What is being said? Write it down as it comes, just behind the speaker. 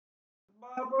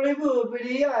boleh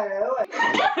berbeli lah.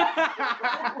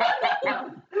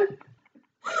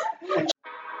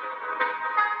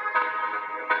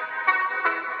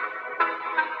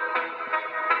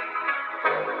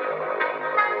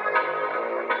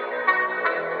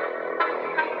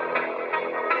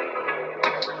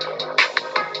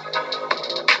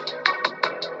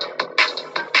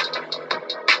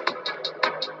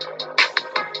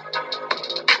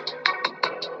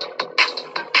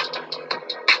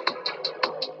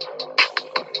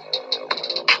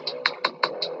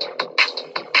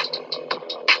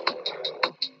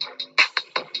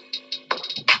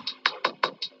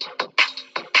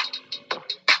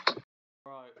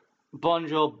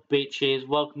 Bonjour, bitches.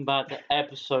 Welcome back to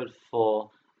episode 4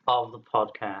 of the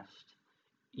podcast.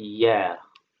 Yeah.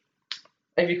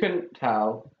 If you couldn't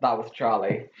tell, that was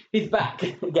Charlie. He's back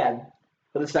again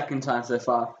for the second time so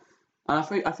far. And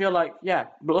I feel like, yeah,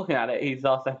 but looking at it, he's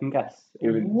our second guest.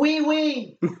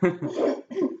 Wee!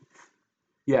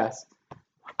 Yes.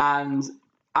 And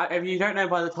if you don't know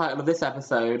by the title of this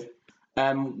episode,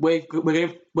 we're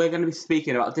going to be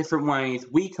speaking about different ways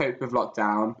we cope with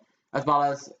lockdown, as well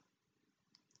as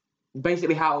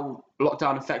basically how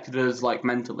lockdown affected us, like,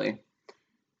 mentally.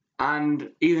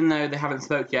 And even though they haven't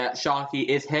spoke yet, Sharkey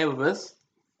is here with us.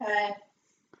 Hey.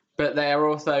 But they are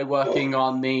also working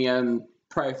on the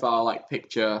profile, like,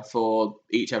 picture for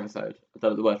each episode. I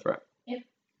don't know the word for it. Yep.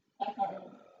 I can't remember.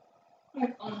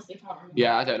 I honestly can't remember.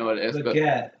 Yeah, I don't know what it is, but...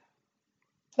 Baguette.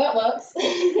 That works.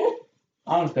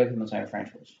 I'm speaking the same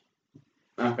French words.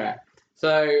 Okay.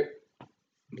 So,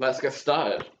 let's get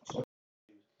started.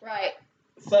 Right.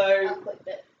 So, I clicked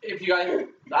it. if you guys...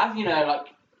 As you know, like,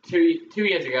 two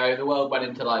years ago, the world went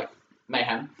into, like,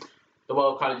 mayhem. The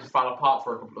world kind of just fell apart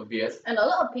for a couple of years. And a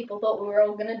lot of people thought we were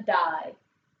all gonna die.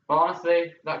 Well,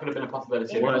 honestly, that could have been a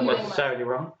possibility. Yeah. Weren't Including necessarily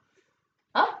wrong.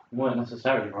 Huh? Weren't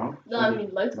necessarily wrong. No, I mean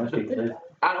loads of Most people people did did.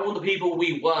 die. And all the people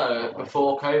we were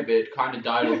before COVID kind of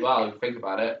died as well, if you think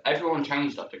about it. Everyone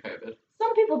changed after COVID.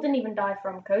 Some people didn't even die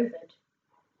from COVID.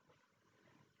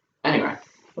 Anyway.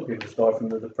 Some people died from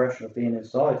the depression of being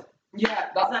inside. Yeah,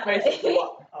 that's Exactly. basically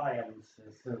what... I am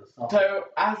still So,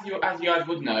 as you guys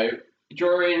would know,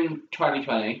 during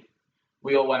 2020,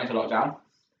 we all went into lockdown.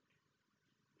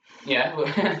 Yeah,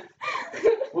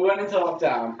 we went into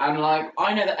lockdown, and like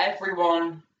I know that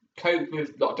everyone coped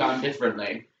with lockdown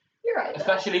differently, You're right. though.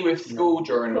 especially with school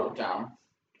during lockdown.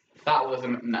 That was a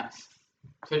mess.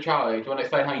 So, Charlie, do you want to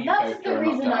explain how you That's coped the during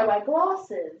reason I lockdown? wear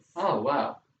glasses. Oh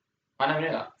wow, I never knew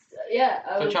that. So, yeah.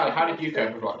 I So, was- Charlie, how did you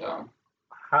cope with lockdown?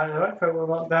 How did I cope with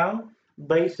lockdown?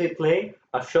 Basically,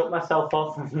 I shut myself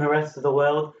off from the rest of the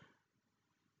world.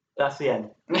 That's the end.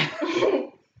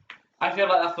 I feel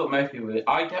like that's what most people did.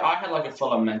 I had like a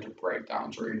full-on mental breakdown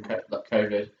during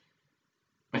COVID,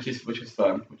 which was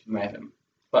fun, which is amazing.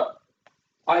 But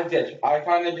I kind of just I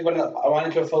went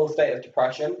into a full state of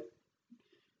depression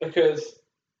because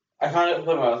I kind of at the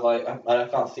point where I was like, I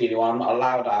can't see anyone, I'm not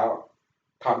allowed out,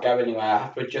 can't go anywhere, I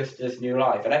have to adjust to this new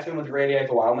life, and everything was really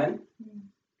overwhelming.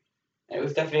 It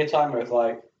was definitely a time where it was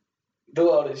like, the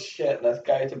world is shit, let's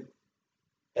go to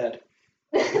bed.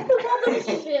 The world is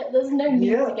shit. There's no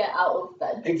need Yeah. to get out of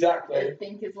bed. Exactly. I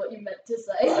think is what you meant to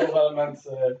That say. is what I meant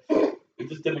to. It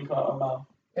just didn't come out of my mouth.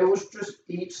 It was just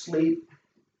eat, sleep,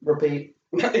 repeat.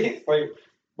 Eat, sleep,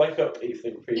 wake up, eat,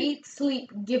 sleep, repeat. Eat,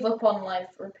 sleep, give up on life,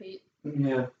 repeat.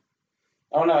 Yeah.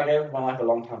 Oh no, I gave up my life a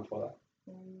long time before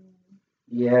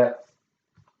Yeah.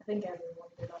 I think everyone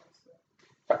did, honestly.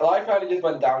 that. Life kind of just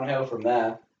went downhill from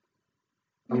there.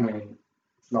 I mean,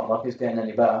 it's not like it's getting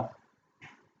any better.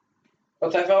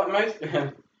 But I felt like most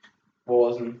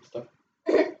wars and stuff.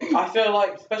 I feel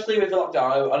like, especially with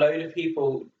lockdown, a load of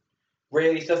people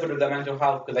really suffered with their mental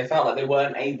health because they felt like they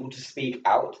weren't able to speak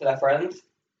out to their friends.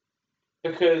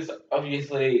 Because,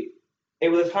 obviously, it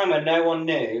was a time when no one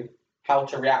knew how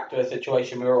to react to a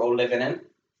situation we were all living in.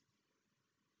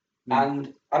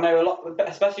 And I know a lot,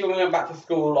 especially when we went back to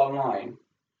school online,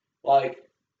 like,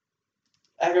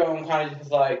 everyone kind of just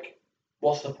was like,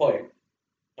 what's the point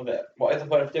of it? What is the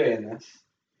point of doing this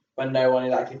when no one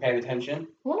is actually paying attention?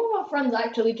 One of our friends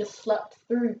actually just slept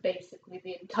through basically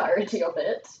the entirety of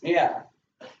it. Yeah.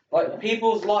 Like,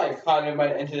 people's life kind of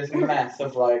went into this mess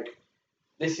of, like,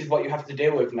 this is what you have to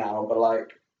deal with now, but,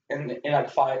 like, in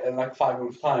 5 months'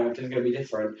 time, it's going to be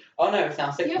different. Oh, no, it's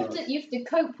now 6 months. You have to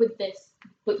cope with this,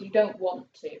 but you don't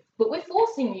want to. But we're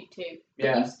forcing you to, but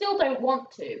Yeah. you still don't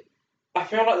want to. I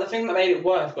feel like the thing that made it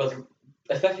worse was,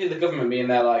 especially the government being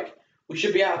there, like, we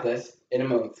should be out of this in a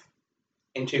month,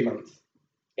 in 2 months.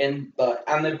 And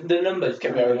the numbers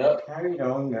kept going up Carried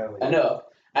on going. and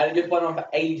up. And it just went on for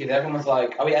ages. Everyone was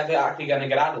like, are we ever actually going to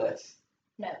get out of this?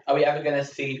 No. Are we ever going to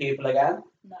see people again?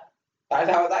 No. That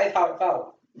is how it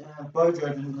felt. Yeah, Bojo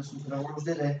didn't listen to the rules,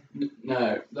 did he?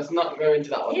 No, let's not go into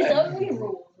that one. His then. own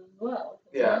rules as well.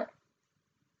 Yeah.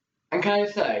 And can I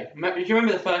just say, do you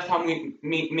remember the first time me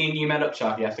and you met up,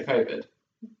 Sharky, after COVID?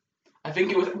 I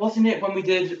think wasn't it when we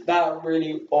did that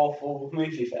really awful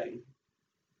movie thing?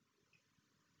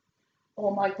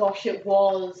 Oh my gosh, it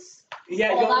was.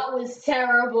 Yeah, that was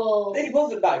terrible. it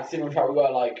wasn't bad, considering we were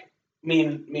like, me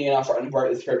and our friend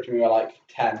wrote the script and we were like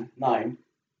 10, 9.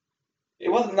 It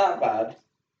wasn't that bad.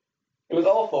 It was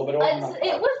awful, but it wasn't that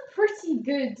bad. It was pretty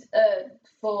good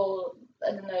for,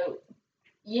 I don't know,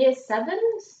 year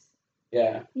 7s?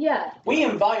 Yeah. Yeah. We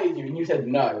invited you and you said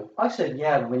no. I said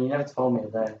yeah, but you never told me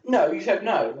a day. No, you said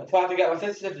no. So I had to get my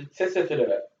sister to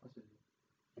do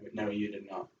it. No, you did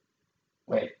not.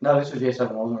 Wait, no, this was year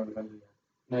 7, I wasn't remembering.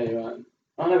 No, you weren't.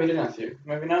 Oh no, we didn't ask you.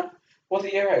 Maybe not. Was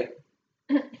it year 8?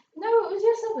 No, it was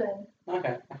year 7.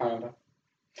 Okay, I can't remember.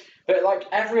 But like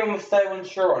everyone was so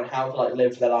unsure on how to like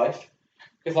live their life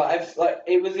because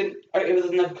it was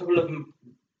another couple of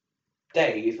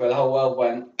days where the whole world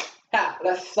went, ha,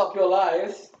 let's stop your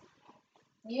lives.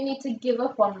 You need to give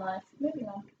up on life. Maybe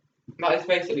not. That is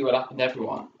basically what happened to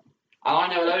everyone. And I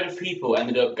know a load of people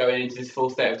ended up going into this full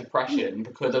state of depression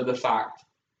because of the fact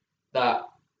that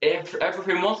if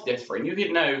everything was different, you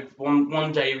didn't know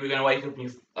one day you were going to wake up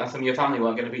and some of your family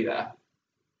weren't going to be there.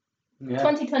 Yeah.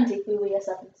 2020, we were year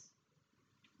 7s.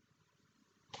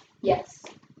 Yes.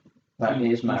 That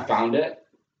is You math. found it?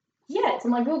 Yeah, it's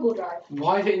in my Google Drive.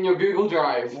 Why is it in your Google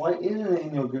Drive? Why isn't it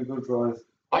in your Google Drive?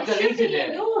 I It should deleted be in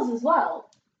it. yours as well.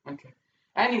 Okay.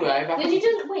 Anyway, back Did you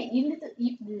just wait?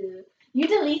 You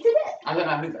deleted it? I don't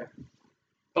know either.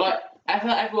 But like, I feel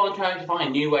like everyone trying to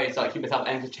find new ways to like keep themselves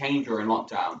entertained during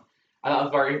lockdown, and that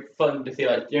was very fun to see.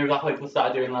 Like, like people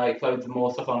started doing like loads of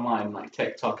more stuff online, like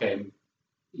TikToking,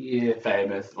 Yeah.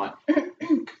 famous. Like,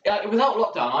 without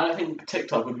lockdown, I don't think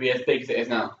TikTok would be as big as it is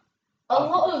now. A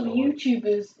lot of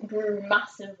YouTubers grew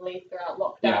massively throughout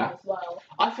lockdown Yeah. as well.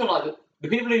 I feel like the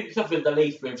people who suffered the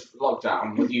least with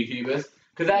lockdown were YouTubers,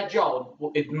 because their job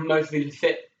is mostly to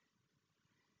sit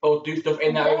or do stuff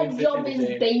in their own Their job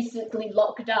vicinity. is basically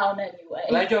lockdown anyway.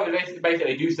 Their job is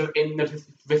basically do stuff in the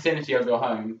vicinity of your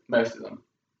home, most of them.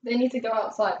 They need to go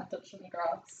outside and touch some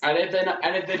grass. And if they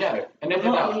don't, A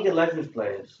lot of League of Legends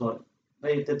players, like,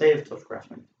 they have touch grass,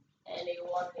 mate.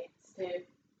 Anyone needs to.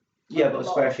 Yeah, but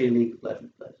especially League of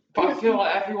Legends players. But I feel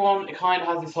like everyone kind of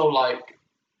has this whole like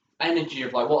energy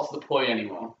of like, what's the point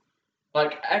anymore?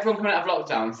 Like everyone coming out of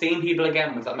lockdown, seeing people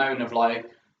again was that moment of like,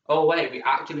 oh wait, we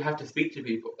actually have to speak to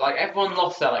people. Like everyone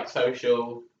lost their like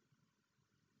social,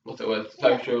 what's the word?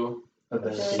 Social,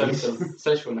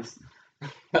 socialness.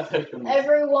 Socialness.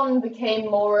 Everyone became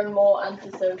more and more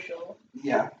antisocial.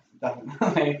 Yeah,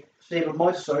 definitely. See, but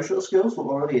my social skills were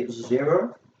already at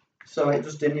 0, so it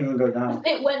just didn't even go down.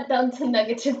 It went down to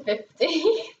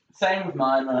 -50. Same with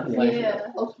mine. Yeah.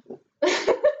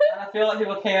 And I feel like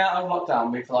people came out of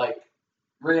lockdown with like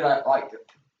really like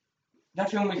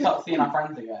that's when we started seeing our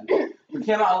friends again. We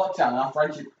came out of lockdown and our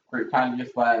friendship group kind of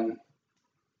just went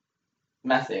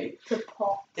messy. To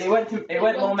pot. It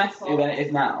went more messy than it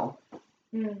is now.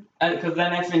 Mm. And because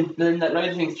then loads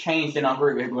of things changed in our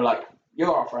group. People were like,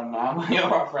 "You're our friend now. You're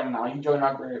our friend now. You join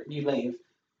our group. You leave."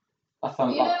 That's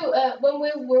something. You know, when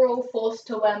we were all forced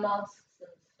to wear masks and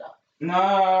stuff.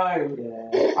 No.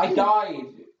 Yeah. I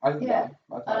died. Yeah.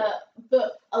 I died.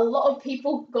 But a lot of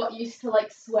people got used to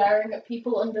like swearing at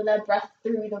people under their breath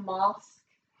through the mask,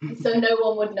 so no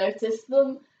one would notice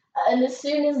them. And as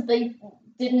soon as they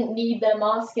didn't need their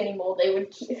mask anymore, they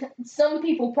would some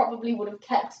people probably would have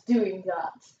kept doing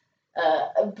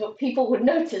that, but people would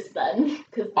notice then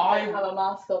because they didn't have a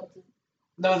mask on.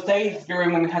 There was days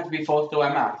during when we had to be forced to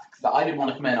wear masks that I didn't want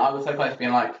to come in. I was so close to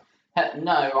being like,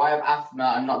 no, I have asthma,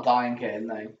 I'm not dying here,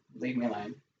 no, leave me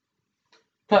alone.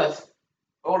 Plus,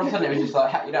 all of a sudden it was just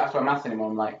like, you don't have to wear masks anymore.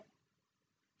 I'm like,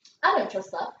 I don't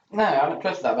trust that. no, I don't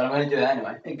trust that, but I'm going to do it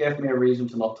anyway. It gave me a reason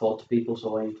to not talk to people,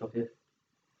 so I took it.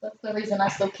 That's the reason I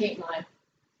still keep mine.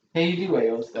 Yeah, you do wear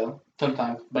yours still,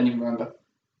 sometimes, when you remember.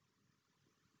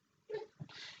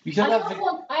 You still have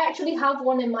I actually have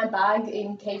one in my bag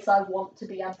in case I want to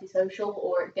be antisocial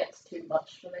or it gets too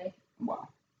much for me. Wow.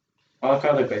 I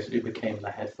kind of basically became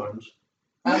the headphones.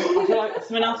 I feel like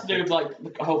something else to do with like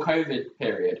the whole COVID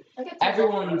period.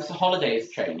 Everyone's holidays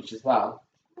changed as well.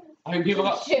 I mean, people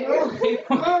got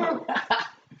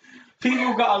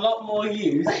people got a lot more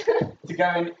used to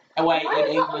going away Why in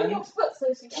is that on your England. foot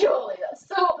so securely? That's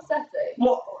so upsetting.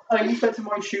 What? Are you expecting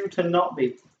my shoe to not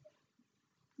be?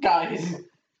 Guys,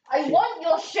 I want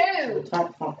your shoe!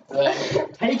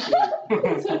 Take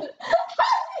it.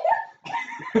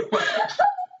 Did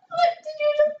you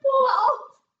just pull it off?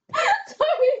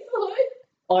 Sorry.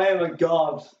 I am a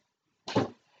god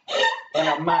in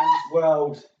a man's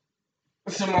world.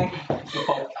 Someone.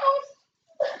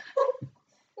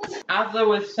 As I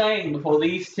was saying before,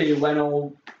 these two went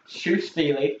all shoe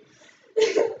steely.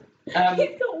 He's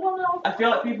got one off. I feel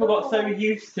like people got so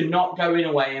used to not going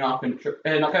away in our country,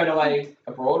 not going away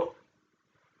abroad.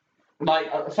 Like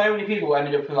so many people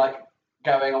ended up like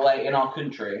going away in our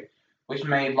country, which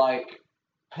made like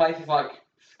places like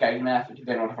Skegness, which is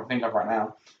the only one I can think of right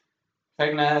now.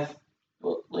 Skegness,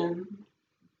 Butland,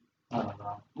 I don't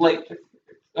know. Lake.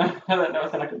 I don't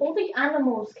know. All the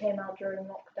animals came out during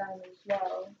lockdown as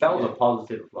well. That was a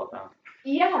positive lockdown.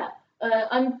 Yeah,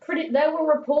 there were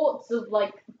reports of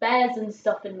like bears and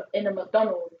stuff in a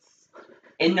McDonald's.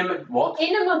 In the what?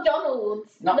 In a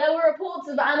McDonald's, No. there were reports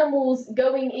of animals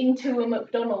going into a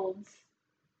McDonald's.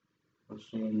 I've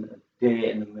seen a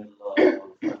deer in the middle of,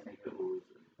 I think it was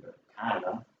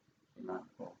Canada. In that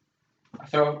one.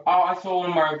 So, I saw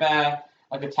one where a bear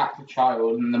like attacked a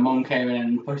child, and the mum came in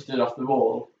and pushed it off the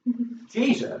wall.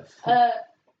 Jesus.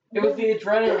 It was the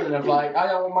adrenaline of like, I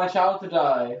don't want my child to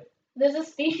die. There's a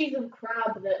species of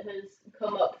crab that has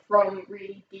come up from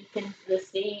really deep into the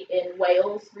sea in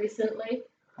Wales recently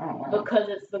Oh wow. because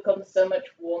it's become so much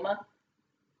warmer.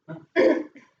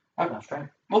 That's strange.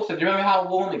 Also, do you remember how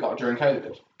warm it got during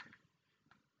COVID?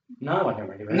 No, I don't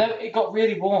really. No, it got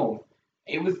really warm.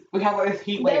 We had like this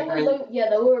heat wave.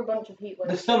 There were a bunch of heat The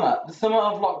waves. summer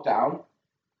of lockdown,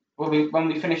 when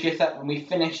we finished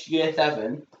year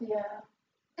 7,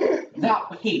 Yeah.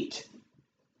 that heat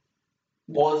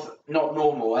was not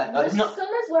normal. The It's not.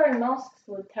 summers wearing masks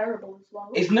were terrible as well.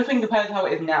 It's nothing compared to how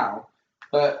it is now.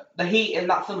 But the heat in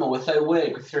that summer was so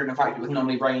weird considering the fact it was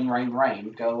normally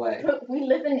rain, go away. But we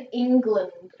live in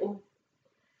England.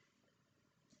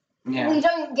 Yeah. We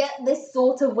don't get this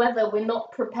sort of weather. We're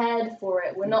not prepared for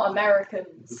it. We're not The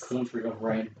Americans. country of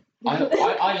rain. I we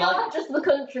like are just the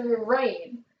country of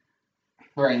rain.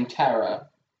 rain terror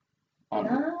on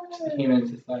No. human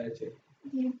society.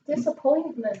 You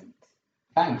disappointment.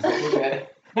 Thanks.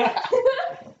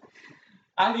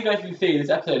 As you guys can see, this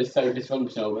episode is so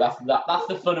dysfunctional, but that's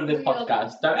the fun of this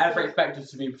podcast. Don't ever expect us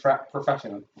to be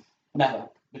professional. Never.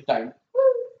 Just don't.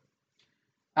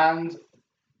 And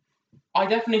I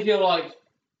definitely feel like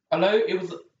I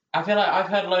feel like I've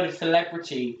heard a load of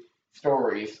celebrity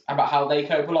stories about how they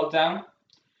cope with lockdown.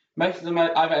 Most of them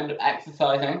I've ended up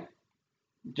exercising,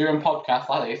 doing podcasts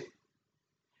like this,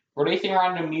 releasing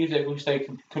random music which they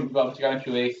couldn't be able to go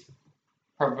into a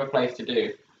proper place to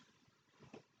do.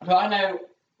 But I know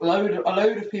a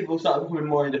load of people started becoming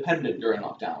more independent during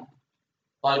lockdown.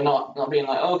 Like not being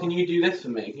like, oh, can you do this for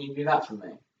me? Can you do that for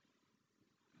me?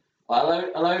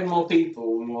 Like a load more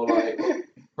people were more like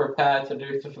prepared to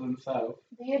do stuff for themselves.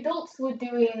 The adults were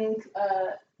doing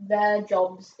their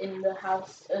jobs in the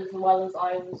house as well as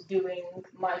I was doing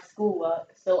my schoolwork.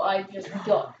 So I just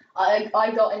got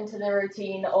into the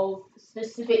routine of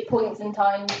specific points in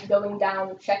time going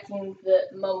down, checking that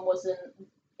Mum wasn't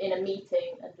in a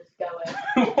meeting and just going.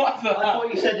 What's that? I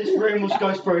thought you said this room was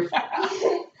ghost-proof.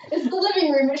 It's the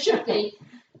living room, it should be.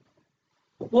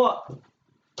 What?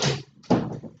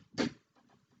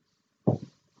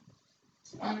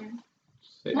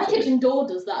 My kitchen door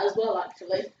does that as well,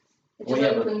 actually. It just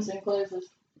opens and closes.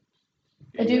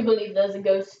 I do believe there's a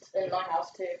ghost in my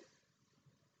house too.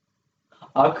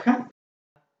 Okay.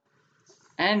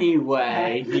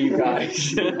 Anyway, you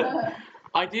guys,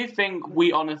 I do think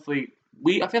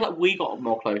I feel like we got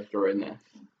more close during this.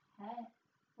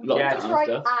 Lockdown Yeah, Just and right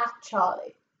stuff. at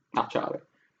Charlie. Not Charlie.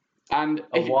 And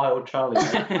A wild Charlie.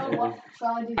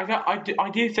 I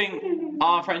do think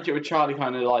our friendship with Charlie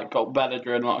kind of like got better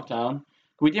during lockdown.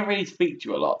 We didn't really speak to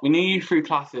you a lot. We knew you through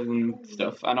classes and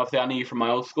stuff, and obviously I knew you from my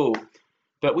old school,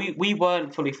 but we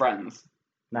weren't fully friends.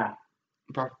 Nah.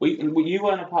 You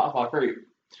weren't a part of our group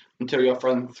until your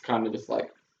friends kind of just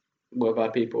like were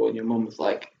bad people, and your mum was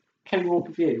like, "Can we walk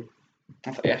with you?" I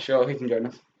was like, "Yeah, sure, he can join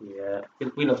us." Yeah.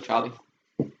 We love Charlie.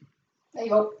 There you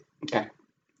go. Okay.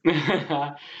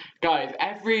 Guys,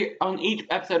 on each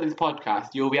episode of this podcast,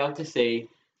 you'll be able to see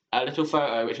a little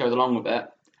photo which goes along with it,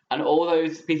 and all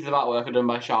those pieces of artwork are done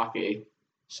by Sharkey.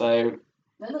 So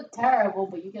They look terrible,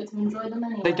 but you get to enjoy them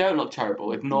anyway. they don't look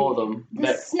terrible. Ignore them.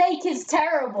 The snake is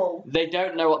terrible. They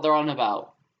don't know what they're on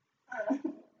about.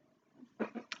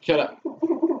 Shut up.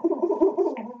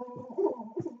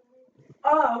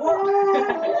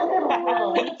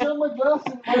 It's on my glass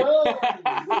in my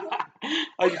eye.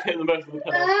 I just hit them both with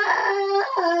the pillow.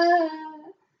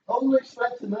 I wasn't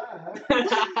expecting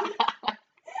that.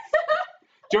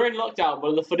 During lockdown, one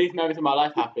of the funniest moments of my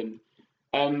life happened.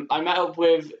 I met up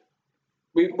with.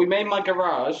 We made my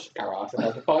garage.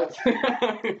 Another point.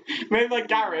 Made my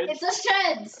garage. It's a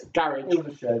shed. Garage. It was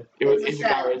a shed. It's a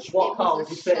garage. What car was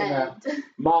you sitting there?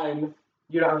 Mine.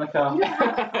 You don't have a car. You don't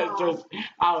have a car. Just What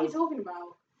are you ours. talking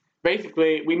about?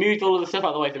 Basically, we moved all of the stuff out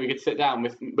of the way so we could sit down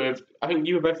with. I think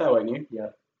you were both there, weren't you?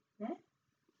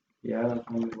 Yeah, that's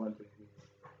when we went to.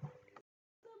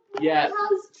 Yeah.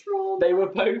 Has trauma. They were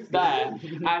both there,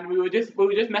 and we were just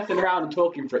messing around and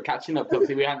talking for it, catching up.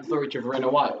 Obviously, we hadn't saw each other in a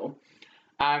while,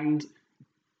 and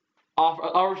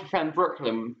our friend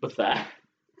Brooklyn was there.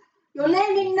 You're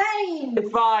naming names. It's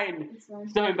fine. It's fine.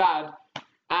 It's nothing bad.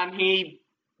 And he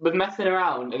was messing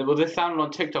around, and it was this sound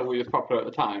on TikTok we was popular at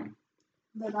the time.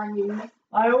 But I knew.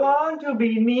 I want to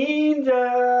be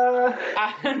ninja.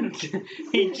 And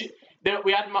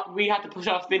we had to push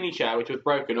our spinny chair, which was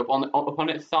broken, up on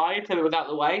its side so it was out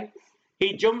of the way.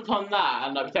 He jumped on that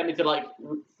and pretended to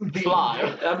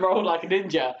fly and roll like a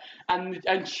ninja. And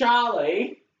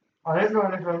Charlie I don't know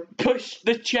anything. pushed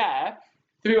the chair,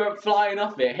 so we went flying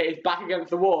off it, hit his back against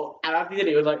the wall, and after he did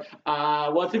it, he was like,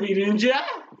 want to be ninja?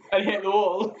 And hit the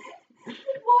wall. Boy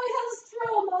has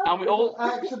trauma. And we all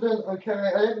Accident, okay?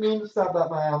 I didn't mean to stab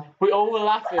that man. We all were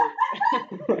laughing.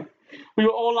 We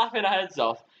were all laughing our heads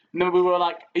off. And then we were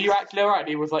like, are you actually alright?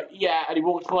 He was like, yeah. And he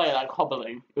walked away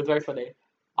hobbling. It was very funny.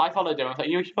 I followed him. I was like,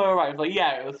 you sure alright? He was like,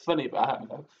 yeah, it was funny, but I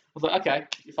was like, okay,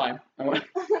 you're fine.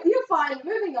 You're fine.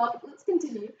 Moving on. Let's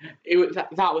continue.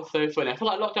 That was so funny. I feel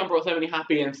like lockdown brought so many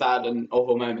happy and sad and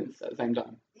awful moments at the same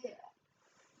time. Yeah.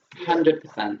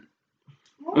 100%.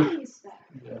 What are you staring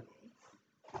at me?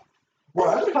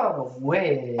 Well, that's kind of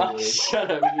weird. Oh, shut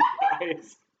up, you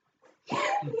guys.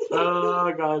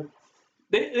 Oh, God.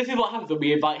 This is what happens when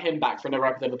we invite him back for another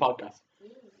episode of the podcast.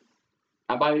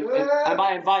 And by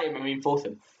invite him, I mean force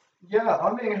him. Yeah,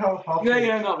 I'm being held hostage. No,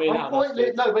 you're not being held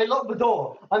hostage. No, they locked the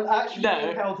door. I'm actually No.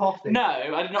 being held hostage. No,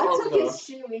 I did not I lock the took door. his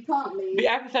shoe. We can't leave. The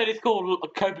episode is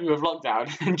called Coping with Lockdown,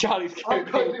 and Charlie's I'm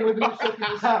coping with being stuck in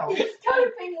his house. He's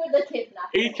coping with a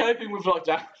kidnapping. He's coping with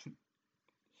lockdown.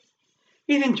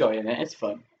 He's enjoying it. It's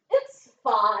fun. It's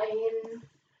fine.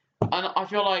 And I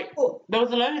feel like there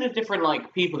was a load of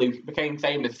different people who became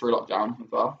famous through lockdown as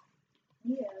well.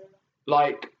 Yeah.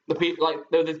 There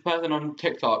was this person on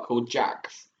TikTok called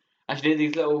Jax, and she did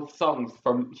these little songs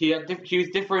she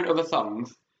used different other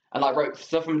songs and wrote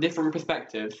stuff from different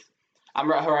perspectives and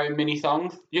wrote her own mini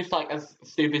songs, just as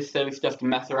stupid silly stuff to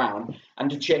mess around and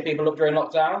to cheer people up during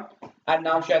lockdown. And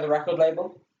now she has a record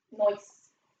label. Nice.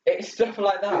 It's stuff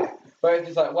like that where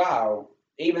it's just wow,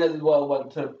 even as the world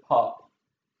went to pot,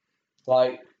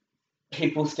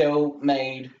 people still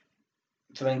made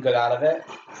something good out of it.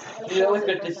 It's always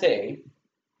good to see.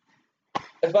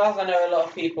 As far as I know, a lot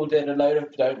of people did a load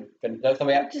of don't tell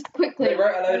me. Just quickly. They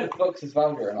wrote a load of books as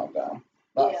well during lockdown.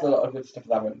 That's a lot of good stuff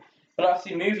that happened. But I've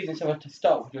seen movies and stuff to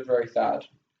stop, which was very sad.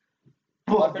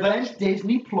 But then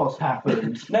Disney Plus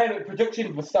happened. No, but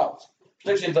productions were stopped.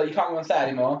 Productions you can't go on set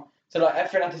anymore. So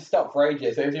everything had to stop for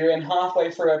ages. So if you're in halfway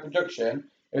through a production,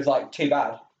 it was too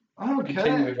bad.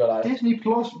 Continue with your life. Disney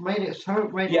Plus made it so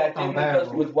Disney Plus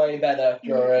was way better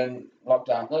during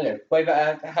lockdown. No, way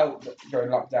better help during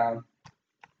lockdown.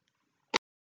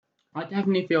 I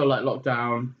definitely feel like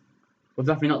lockdown was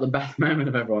definitely not the best moment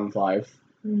of everyone's lives.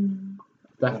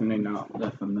 Definitely not.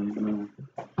 Definitely not.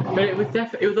 But it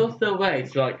was also a way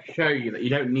to show you that you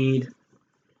don't need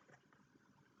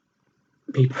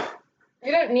people.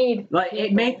 You don't need.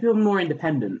 It made people more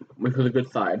independent, which was a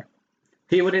good side.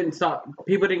 People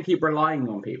didn't keep relying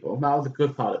on people. That was a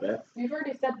good part of it. You've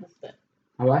already said this bit.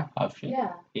 Have I? Have she?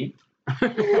 Yeah. He?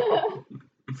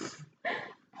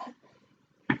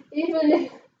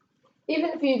 Even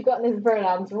if you've gotten his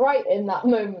pronouns right in that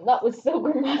moment, that was still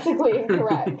grammatically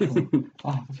incorrect.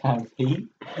 Have he?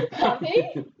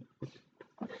 Happy?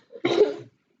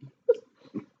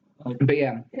 But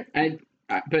yeah,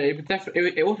 but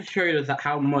it also showed us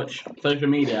how much social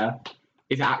media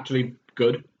is actually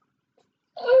good.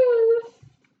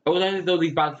 Although there's all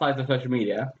these bad sides of social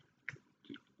media,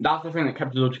 that's the thing that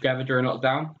kept us all together during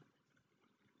lockdown.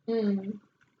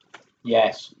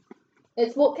 Yes.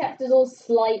 It's what kept us all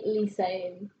slightly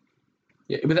sane.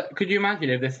 Yeah, could you imagine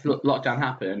if this lockdown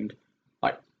happened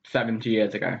 70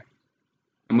 years ago,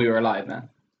 and we were alive then?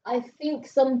 I think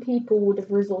some people would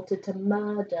have resorted to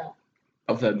murder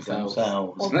Of themselves.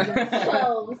 of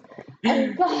themselves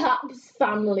and perhaps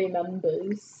family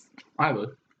members. I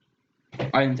would.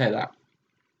 I didn't say that.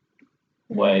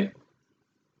 Wait.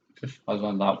 I was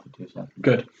on that for 2 seconds.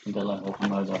 Good. Until I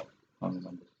opened those up. Family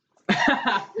members.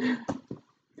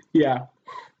 Yeah.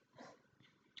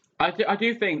 I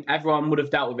do think everyone would have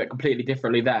dealt with it completely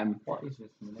differently then. What is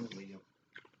this maneuver?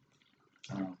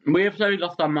 We have slowly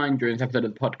lost our mind during this episode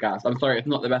of the podcast. I'm sorry, it's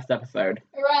not the best episode.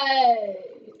 Hooray!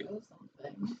 Or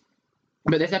something.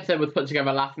 But this episode was put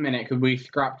together last minute because we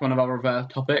scrapped one of our reverse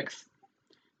topics.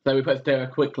 So we put it together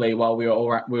quickly while we were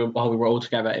all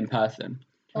together in person.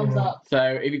 Thumbs up. So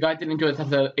if you guys didn't enjoy this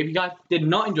episode, if you guys did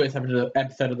not enjoy this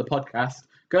episode of the podcast,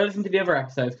 go listen to the other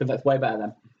episodes because that's way better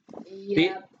then.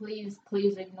 Yeah, please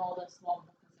ignore this one.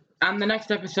 And the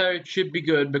next episode should be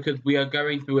good because we are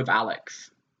going through with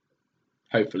Alex.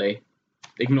 Hopefully.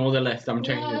 Ignore the list, I'm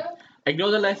changing it. No.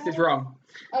 Ignore the list, it's wrong.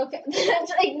 Okay,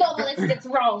 ignore the list, it's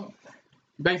wrong.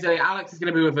 Basically, Alex is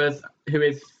going to be with us, who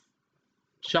is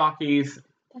Sharky's.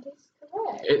 That is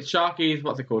correct. It's Sharky's,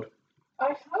 what's it called? I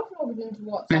have logged into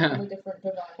WhatsApp on a different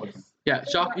device. Yeah,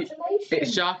 Sharky. Congratulations.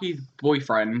 It's Sharky's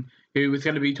boyfriend who is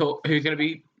going to be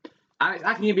and it's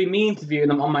actually going to be me interviewing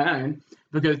them on my own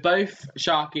because both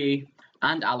Sharky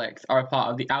and Alex are a part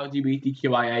of the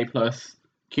LGBTQIA plus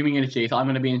community, so I'm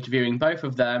going to be interviewing both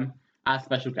of them as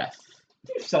special guests.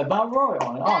 You said that right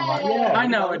on it. I'm like, yeah. I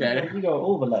know I did. You got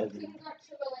all the legs.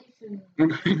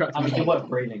 Congratulations. I mean, you weren't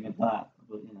reading it that,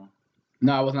 but you know.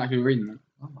 No, I wasn't actually reading them.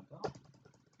 Oh my god.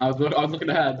 I was looking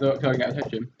ahead so I get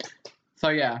attention. So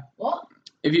yeah, What?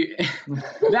 if you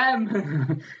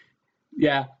them,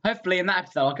 yeah. Hopefully in that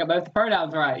episode I'll get both the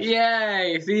pronouns right.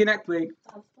 Yay! See you next week.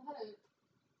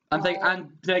 That's the hope. And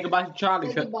say goodbye to Charlie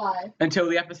Say goodbye. until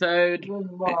the episode.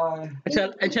 Goodbye.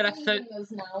 Until episode.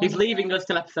 He's leaving us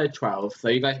till episode 12, so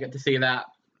you guys get to see that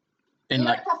in You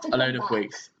like don't have to a load come of back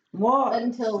weeks. What?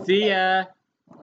 Until See ya.